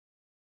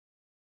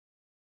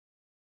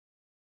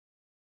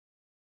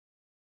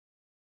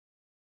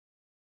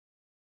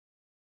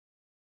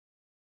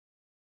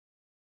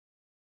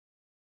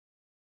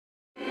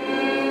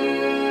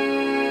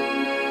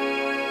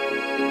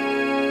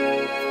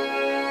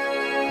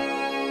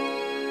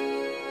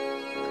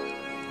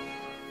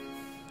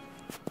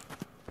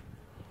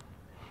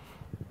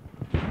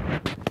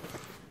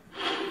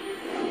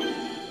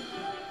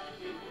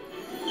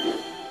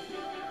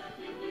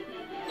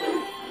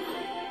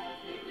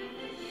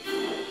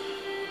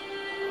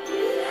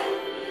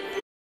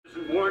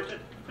course,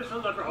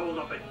 this'll never hold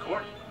up in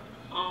court.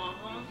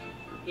 Uh-huh.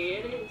 Here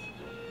it is.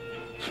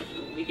 That's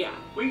what we got.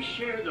 We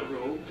share the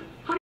road.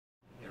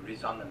 There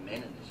is on the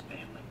men in this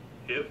family.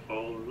 If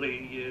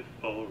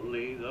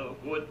only the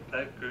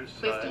woodpecker Please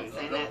sighed. don't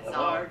sing that The song.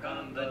 bark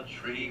on the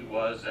tree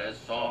was as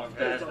soft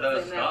Please as don't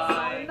the sing that song.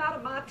 sky. Not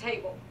at my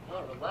table.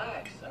 Oh,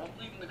 relax. I don't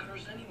believe in the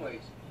curse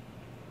anyways.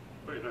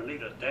 We're gonna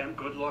need a damn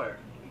good lawyer.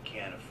 We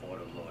can't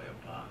afford a lawyer,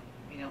 Pa.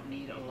 We don't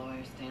need a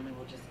lawyer, Stanley.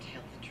 We'll just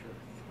tell the truth.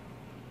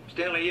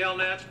 Stanley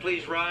Yelnats,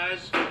 please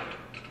rise.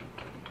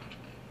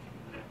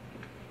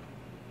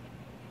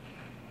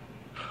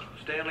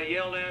 Stanley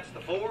Yelnats the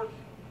fourth.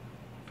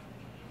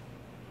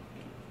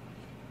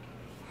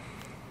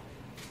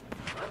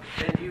 I'd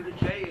send you to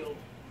jail,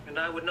 and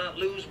I would not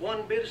lose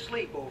one bit of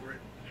sleep over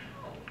it.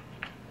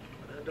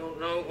 But I don't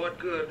know what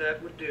good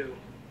that would do.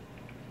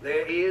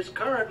 There is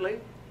currently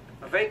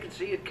a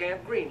vacancy at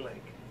Camp Green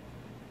Lake.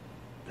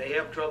 They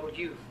have troubled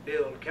youth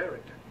build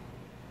character.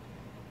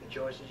 The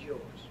choice is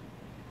yours.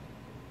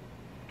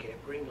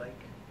 Camp Green Lake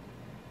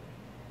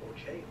or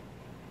jail.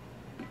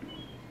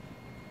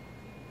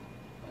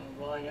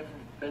 Well, I never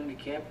been to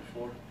camp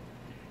before.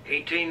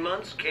 18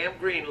 months, Camp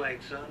Green Lake,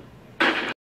 son.